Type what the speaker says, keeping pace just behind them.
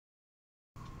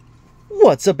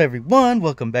What's up, everyone?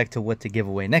 Welcome back to What to Give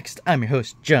Away Next. I'm your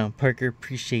host, John Parker.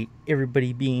 Appreciate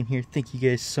everybody being here. Thank you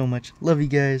guys so much. Love you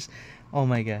guys. Oh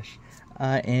my gosh.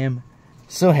 I am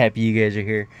so happy you guys are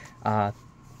here.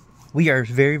 We are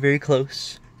very, very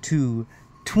close to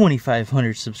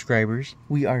 2,500 subscribers.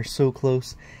 We are so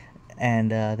close.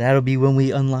 And that'll be when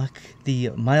we unlock the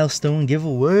milestone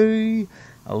giveaway.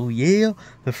 Oh yeah.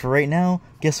 But for right now,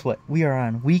 guess what? We are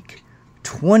on week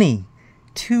 20.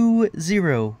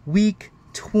 2-0, week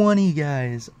 20,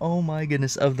 guys. Oh my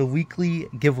goodness, of the weekly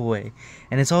giveaway.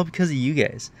 And it's all because of you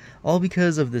guys. All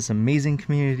because of this amazing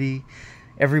community.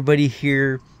 Everybody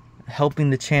here helping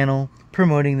the channel,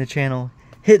 promoting the channel,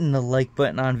 hitting the like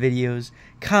button on videos,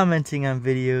 commenting on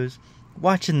videos,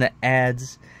 watching the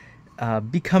ads,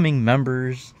 becoming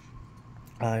members,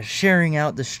 sharing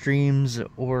out the streams,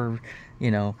 or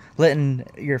letting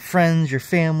your friends, your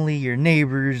family, your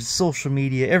neighbors, social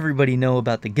media, everybody know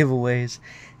about the giveaways.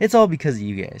 It's all because of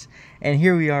you guys. And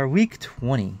here we are, week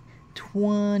 20.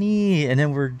 And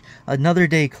then we're another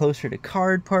day closer to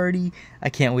card party. I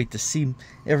can't wait to see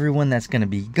everyone that's going to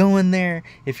be going there.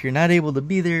 If you're not able to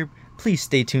be there, please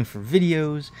stay tuned for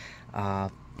videos.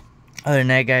 Other than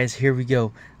that, guys, here we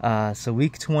go. So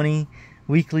week 20,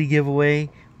 weekly giveaway,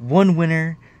 1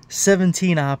 winner,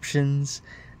 17 options.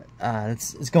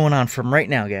 It's going on from right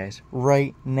now, guys.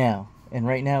 Right now. And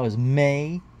right now is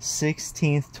May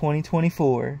 16th,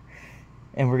 2024.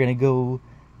 And we're going to go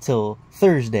till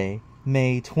Thursday,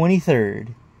 May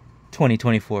 23rd,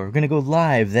 2024. We're going to go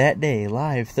live that day.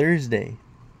 Live Thursday,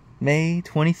 May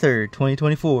 23rd,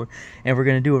 2024. And we're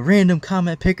going to do a random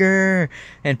comment picker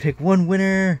and pick 1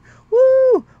 winner.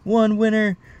 Woo! 1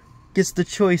 winner gets the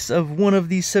choice of one of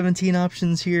these 17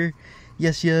 options here.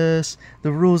 Yes,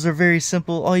 the rules are very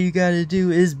simple. All you gotta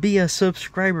do is be a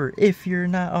subscriber if you're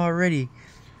not already.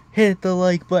 Hit the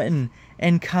like button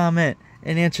and comment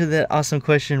and answer that awesome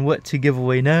question, what to give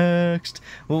away next?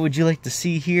 What would you like to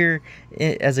see here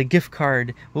as a gift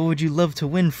card? What would you love to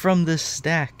win from this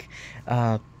stack?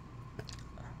 I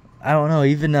don't know,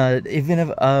 even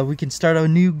if we can start a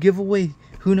new giveaway.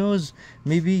 Who knows?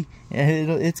 Maybe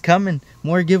it's coming.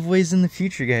 More giveaways in the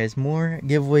future, guys. More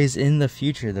giveaways in the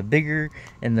future. The bigger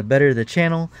and the better the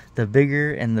channel, the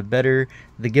bigger and the better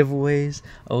the giveaways.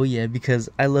 Oh yeah, because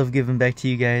I love giving back to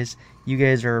you guys. You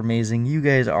guys are amazing. You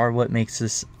guys are what makes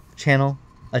this channel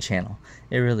a channel.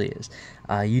 It really is.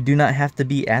 You do not have to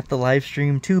be at the live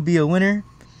stream to be a winner.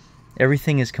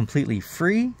 Everything is completely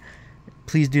free.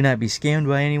 Please do not be scammed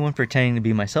by anyone pretending to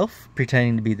be myself,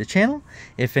 pretending to be the channel.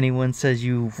 If anyone says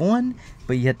you've won,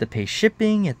 but you have to pay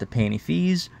shipping, you have to pay any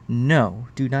fees, no,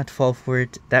 do not fall for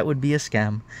it. That would be a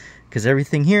scam, because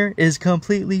everything here is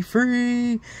completely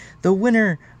free. The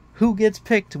winner who gets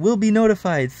picked will be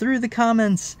notified through the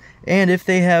comments, and if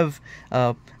they have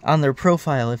on their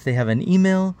profile, if they have an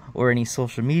email or any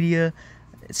social media,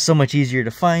 it's so much easier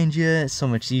to find you. It's so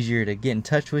much easier to get in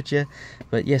touch with you.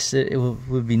 But yes, it will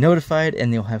be notified,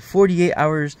 and they'll have 48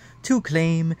 hours to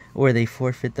claim, or they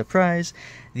forfeit the prize.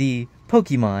 The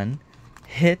Pokemon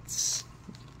hits,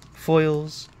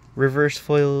 foils, reverse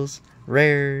foils,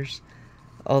 rares,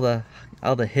 all the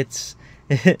hits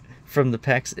from the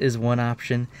packs is one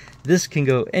option. This can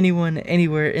go anyone,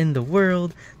 anywhere in the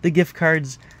world. The gift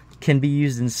cards can be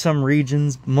used in some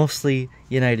regions, mostly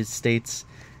United States.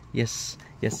 Yes.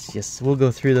 We'll go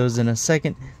through those in a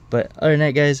second. But other than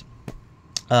that, guys,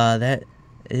 that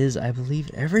is, I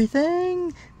believe,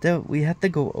 everything that we have to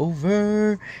go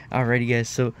over. Alrighty, guys.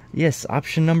 So, yes,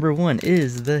 option number 1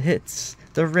 is the hits,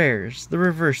 the rares, the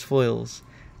reverse foils,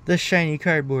 the shiny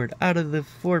cardboard out of the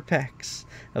 4 packs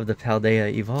of the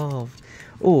Paldea Evolved.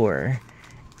 Or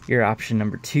your option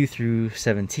number 2 through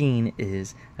 17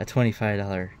 is a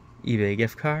 $25 eBay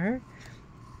gift card,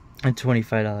 a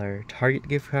 $25 Target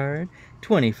gift card,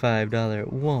 $25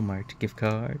 Walmart gift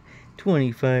card,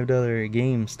 $25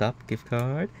 GameStop gift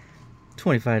card,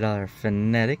 $25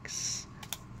 Fanatics,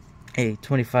 a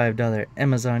 $25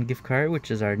 Amazon gift card,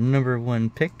 which is our number 1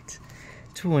 picked,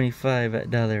 $25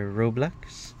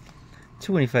 Roblox,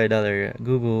 $25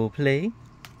 Google Play,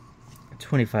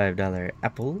 $25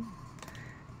 Apple,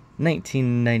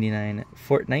 $19.99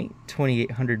 Fortnite,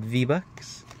 2,800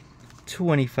 V-Bucks,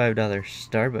 $25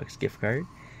 Starbucks gift card,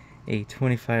 a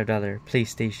 $25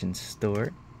 PlayStation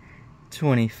Store,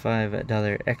 $25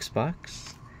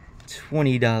 Xbox,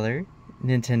 $20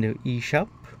 Nintendo eShop,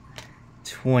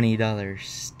 $20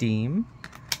 Steam,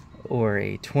 or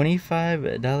a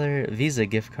 $25 Visa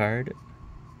gift card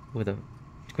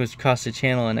which costs the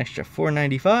channel an extra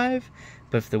 $4.95.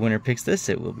 But if the winner picks this,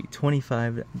 it will be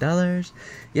 $25.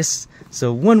 Yes,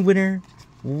 so 1 winner,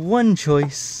 1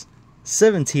 choice,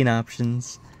 17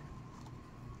 options.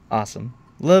 Awesome.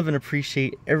 Love and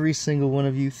appreciate every single one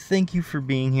of you. Thank you for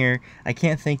being here. I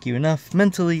can't thank you enough,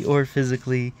 mentally or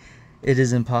physically. It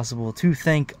is impossible to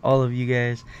thank all of you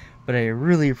guys, but I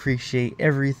really appreciate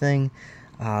everything.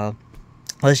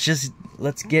 Let's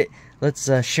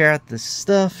share out this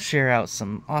stuff, share out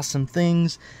some awesome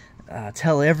things,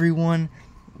 tell everyone.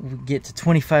 We get to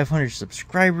 2,500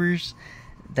 subscribers.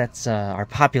 That's our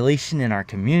population in our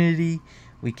community.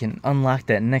 We can unlock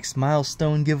that next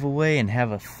milestone giveaway and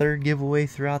have a third giveaway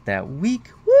throughout that week.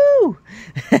 Woo!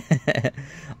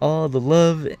 All the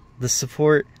love, the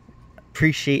support.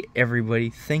 Appreciate everybody.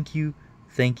 Thank you,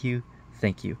 thank you,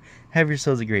 thank you. Have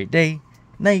yourselves a great day,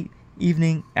 night,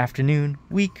 evening, afternoon,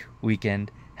 week,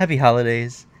 weekend. Happy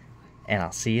holidays, and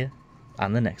I'll see you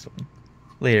on the next one.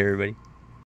 Later, everybody.